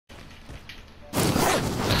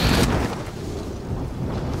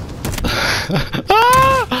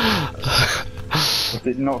I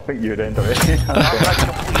did not think you'd end it.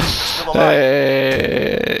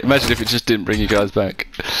 Hey, imagine if it just didn't bring you guys back.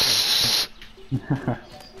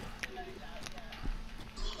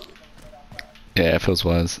 Yeah, it feels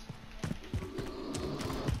wise.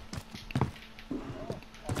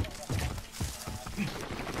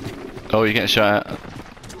 Oh, you're getting shot at.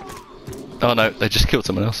 Oh no, they just killed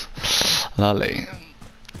someone else. Lovely.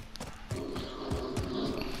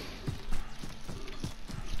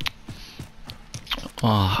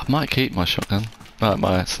 Oh, I might keep my shotgun.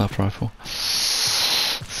 My sniper rifle.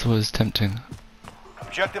 This was tempting.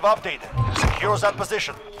 Objective updated. Secures that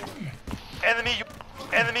position. Enemy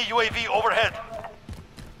UAV overhead.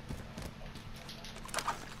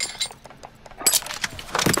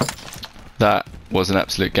 That was an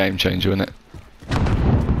absolute game changer, wasn't it?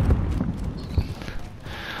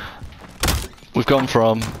 We've gone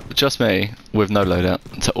from just me with no loadout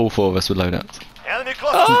to all four of us with loadouts. Enemy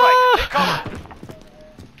cluster strike. Take cover.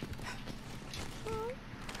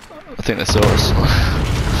 I think they saw us.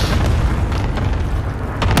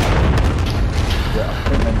 Yeah, I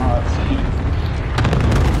think they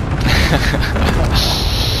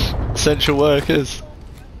might. Central workers.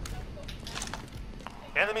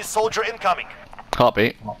 Enemy soldier incoming.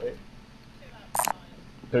 Heartbeat.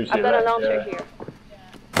 I've I've got a launcher here.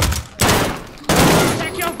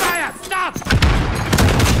 Check your fire! Stop!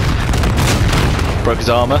 Broke his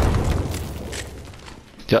armor.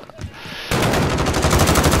 Yep.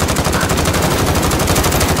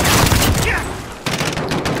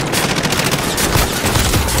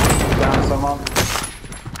 Down someone.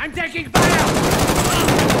 I'm taking fire!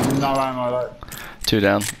 No ammo though. 2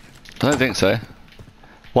 down. I don't think so.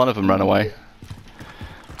 One of them ran away.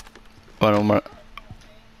 One of them ran.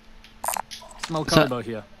 Small combo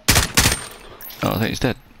here. Oh, I think he's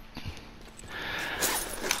dead.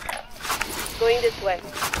 Going this way.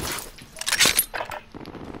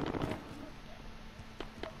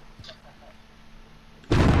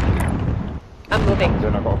 I'm moving.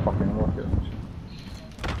 Then I got a fucking rocket launcher.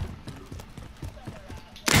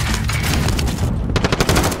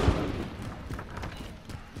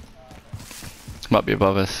 Might be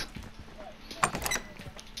above us.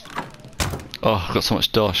 Oh, I've got so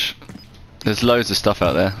much dosh. There's loads of stuff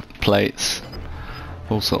out there. Plates.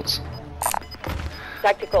 All sorts.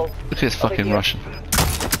 Tactical. Look at this fucking here. Russian.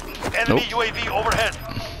 Enemy Nope. UAV overhead.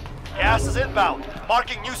 Gas is inbound.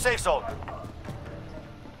 Marking new safe zone.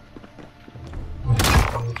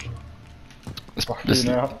 There's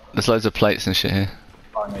loads of plates and shit here.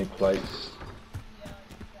 I need plates.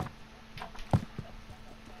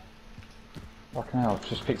 Fucking hell, I've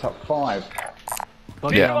just picked up 5.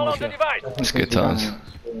 Yeah. on the device. It's good times.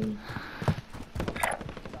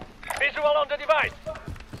 Visual on the device.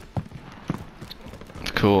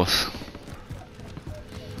 Of course.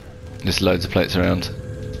 Just loads of plates around.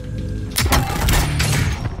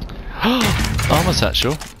 Armor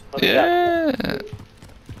satchel. Yeah.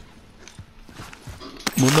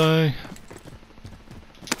 Well, no.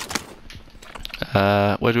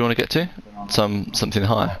 Where do we want to get to? Something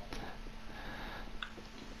higher.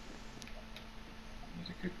 Need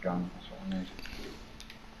a good gun, that's what I need.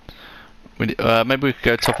 Maybe we could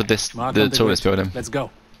go top of this, Mark the on tallest grid. building. Let's go.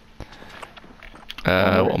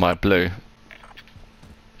 What am I? Blue.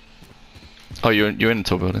 Oh, you're in the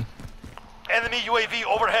tall building. Enemy UAV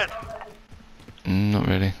overhead. Not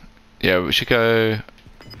really. Yeah, we should go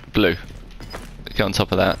blue. Get on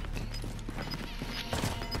top of that.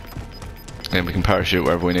 And we can parachute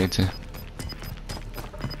wherever we need to.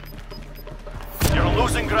 You're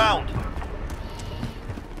losing ground.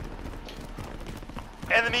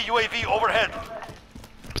 Enemy UAV overhead.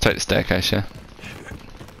 We'll take the staircase, yeah.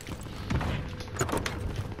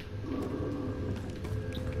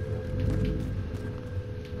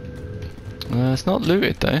 It's not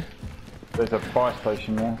looted though. There's a fire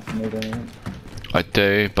station there, if you need anything. I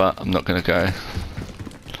do, but I'm not gonna go.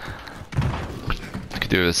 I could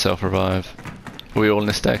do with a self-revive. Are we all in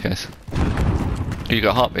the staircase? You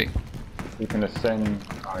got a heartbeat? You can ascend.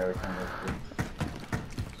 Oh yeah, we can go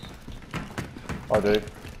through. I do.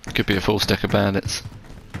 Could be a full stack of bandits.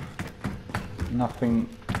 Nothing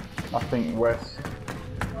west.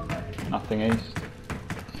 Nothing east.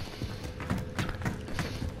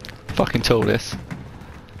 Fucking tall this.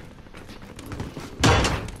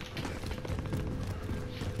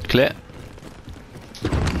 Clear.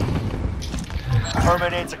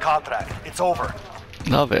 Terminates a contract. It's over.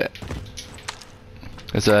 Love it.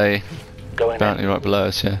 There's a bounty right below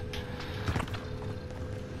us, yeah.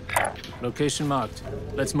 Location marked.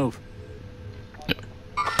 Let's move.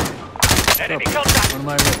 Enemy contact. On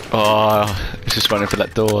my way. Oh, he's just running for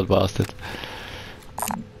that door, the bastard. Does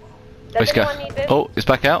Where's he go? anyone need this? Oh, he's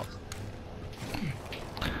back out.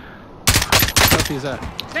 Copy that.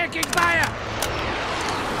 Taking fire.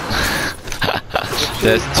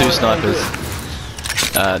 There's 2 snipers.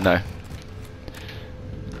 No.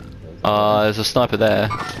 There's a sniper there.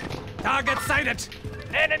 Target sighted.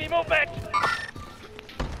 Enemy movement.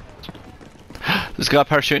 There's a guy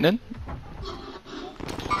parachuting in.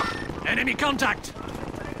 Enemy contact.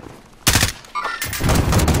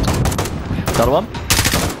 Another one.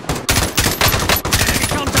 Enemy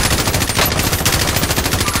contact.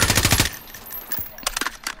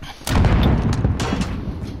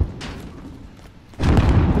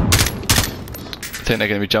 I think they're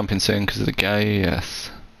going to be jumping soon because of the gas.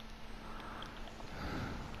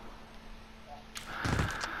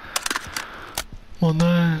 Oh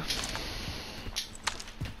no.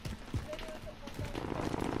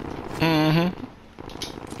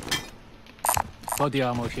 Body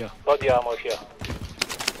armor here. Body armor here.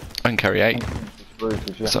 I can carry 8.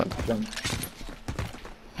 So-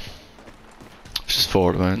 It's just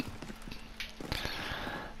 4 at the moment.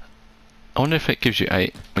 I wonder if it gives you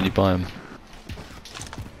 8 when you buy them.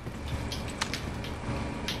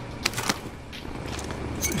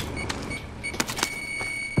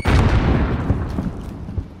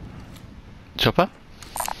 Chopper?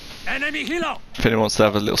 Enemy helo. If anyone wants to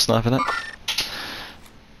have a little sniper there.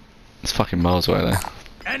 It's fucking miles away there.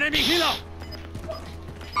 Enemy helo.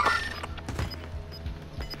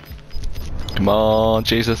 Come on,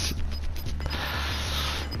 Jesus.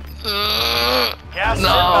 Gas is No,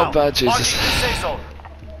 inbound. bad Jesus. Marking the safe zone.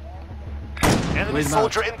 Enemy Wait,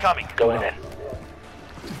 soldier incoming. Going in.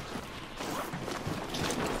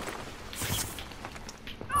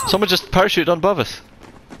 Someone just parachuted on above us.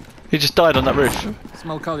 He just died on that roof.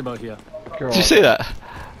 Small caliber here. Did you see that?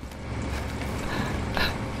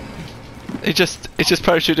 He just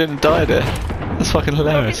parachuted in and died there. That's fucking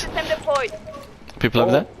hilarious. System deployed. People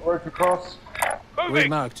over there? Work across. We're Moving.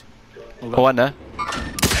 marked. Oh, one there.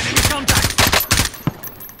 Enemy contact.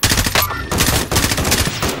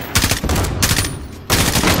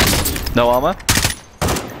 No armor.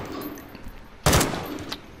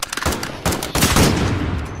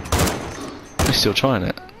 He's still trying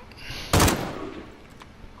it.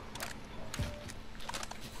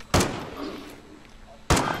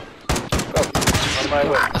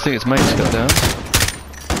 I think it's mate's got down.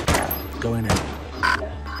 Going in.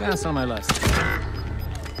 Gas on my last.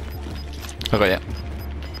 I got you.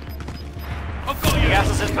 I've got you. Gas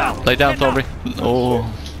is inbound. Lay down, Thornbury. Oh.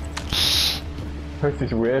 This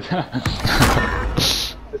is weird.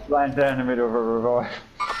 Just lying down in the middle of a revive.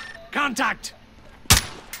 Contact.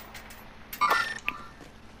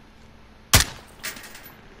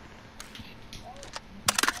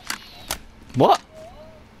 What?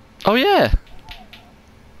 Oh yeah.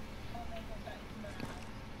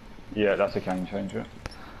 Yeah, that's a game changer.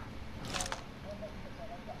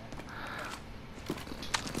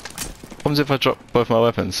 What happens if I drop both my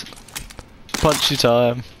weapons? Punchy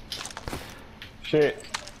time. Shit.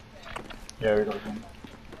 Yeah, we got him.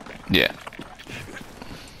 Yeah.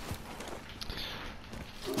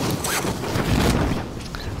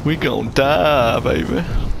 We gon' die, baby.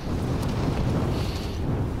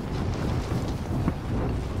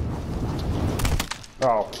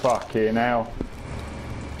 Oh, fucking hell.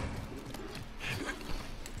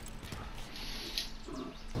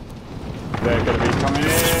 They're gonna be coming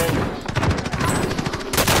in.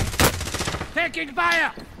 Taking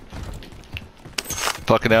fire.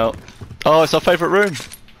 Fucking hell. Oh, it's our favourite room.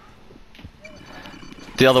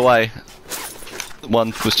 The other way.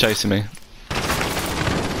 One was chasing me.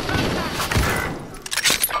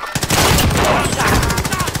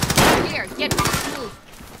 Here, get move.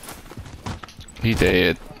 He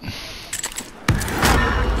did.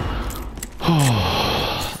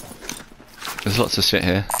 There's lots of shit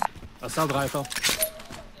here. Assault rifle.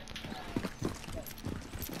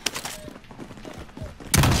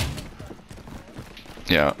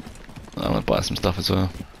 Yeah. I'm gonna buy some stuff as well.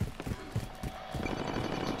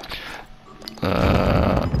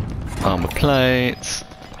 Armor plates.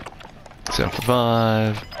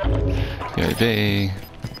 Self-revive. UAV.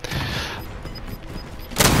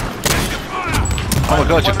 Oh my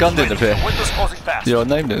god, your gun didn't appear. Windows closing fast. Your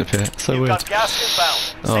name didn't appear. So You've weird. got gas inbound.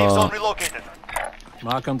 Safe Oh. zone relocated.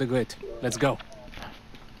 Mark on the grid. Let's go.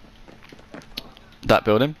 That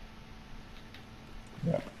building.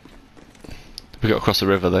 Yeah. We got to cross the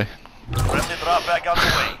river though. Friendly drop back on the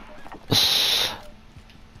way.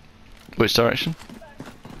 Which direction?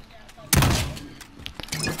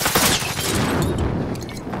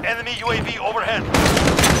 Enemy UAV overhead.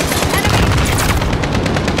 Enemy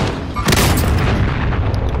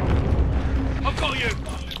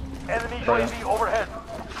UAV overhead.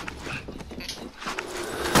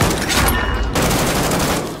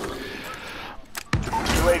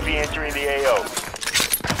 UAV entering the AO.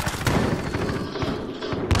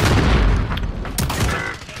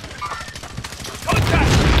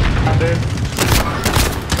 And in.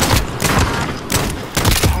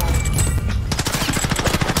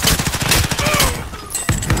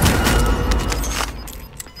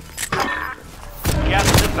 Gas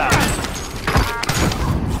is inbound.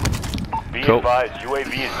 Be Cool. advised,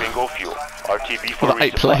 UAV is bingo fuel. RTB for Got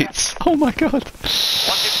 8 resupply. plates. Oh my god.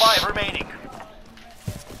 25 remaining.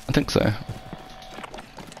 I think so.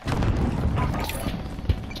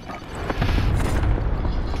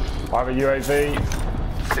 I have a UAV.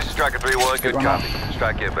 This is Striker 3-1, good one copy.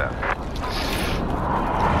 Strike inbound.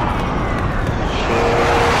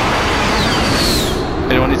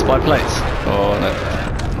 Anyone need to buy plates? Oh no.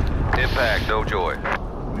 Impact, no joy.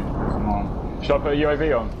 Come on. Should I put a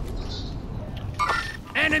UAV on?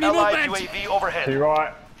 Enemy Allied movement! UAV To overhead. your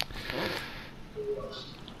right.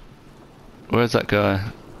 Where's that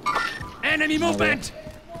guy? Enemy movement!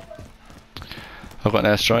 I've got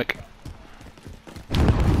an airstrike.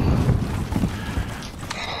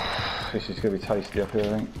 This is going to be tasty up here,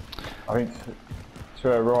 I think. I think to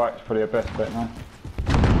her right is probably our best bet now.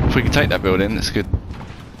 If we can take that building, that's good.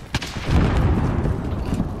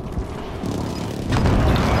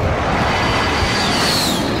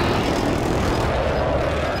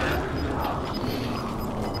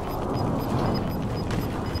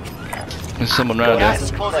 There's someone round Gas here.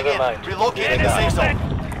 is closing in. Relocating the safe zone.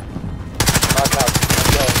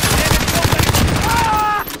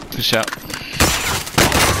 Good shout.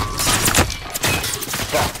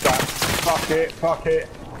 Fuck that. Fuck it. Fuck it.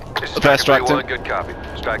 This is Fair Striker strike, 3-1, good copy.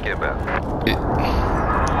 Strike inbound.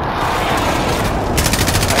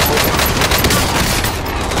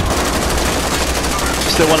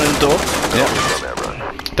 Still one in the door. Yeah. On that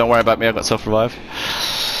run. Don't worry about me, I've got self-revive.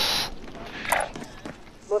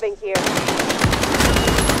 Moving here.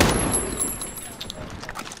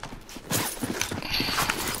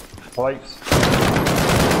 Plates.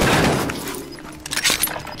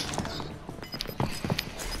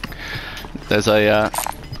 There's a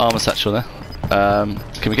armor satchel there.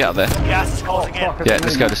 Can we get up there? Gas is closing in. Yeah,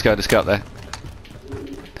 let's go up there.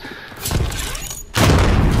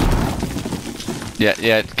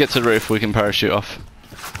 Yeah, get to the roof, we can parachute off.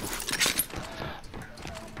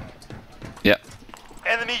 Yeah.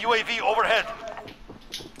 Enemy UAV overhead.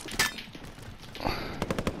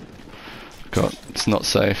 God, it's not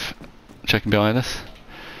safe. Checking behind us.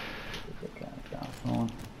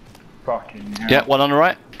 Fucking hell. Yeah, one on the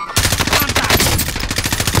right.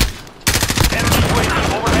 Enemy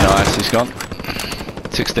UAV overhead. Nice, he's gone.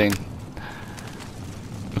 16.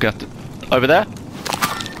 We got to, over there.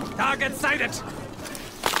 Target sighted!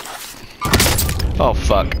 Oh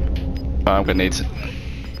fuck. I'm gonna need to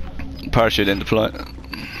parachute in deploy.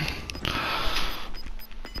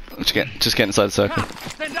 Just get inside the circle.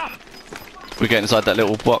 Stand up! We get inside that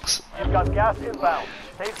little box. You've got gas inbound.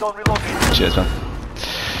 Safe zone relocated. Cheers, man.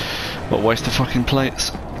 What a waste of fucking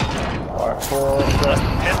plates. Alright, 4, 7.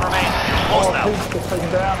 10 remain. Close now. Just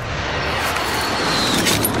taken down.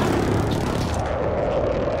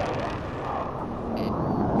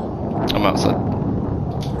 I'm outside.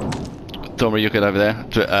 Don't worry, you're good over there.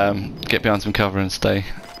 Get behind some cover and stay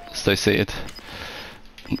seated.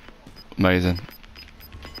 Amazing.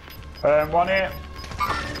 One here.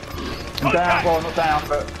 I'm down, well not down,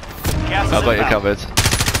 but Gas is I've got you inbound. covered.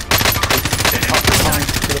 coming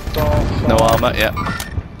to the far side. No armor, yeah.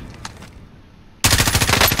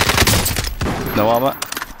 No armor.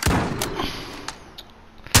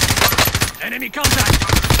 Enemy contact!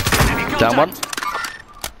 Enemy contact! Down one.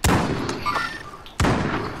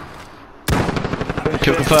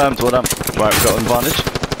 Kill confirmed, well done. Right, we've got an advantage.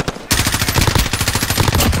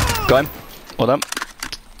 Got him. Well done.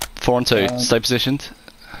 4 on 2. Stay positioned.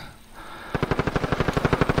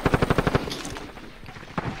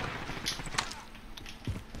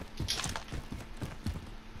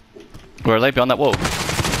 Where are they? Behind that wall?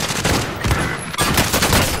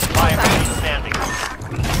 Five remaining standing.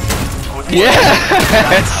 Good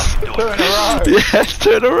Yes! Two in a row. Yes,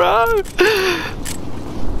 2 in a row!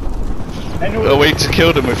 Oh, we just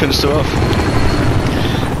killed him, we finished him off.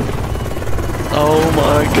 Oh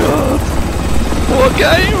my god. What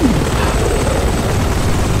game!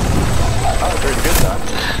 That was really good, that.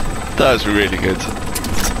 That was really good.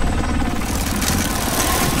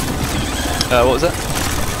 What was that?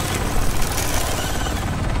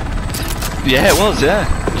 Yeah, it was, yeah.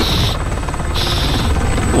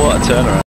 What a turnaround.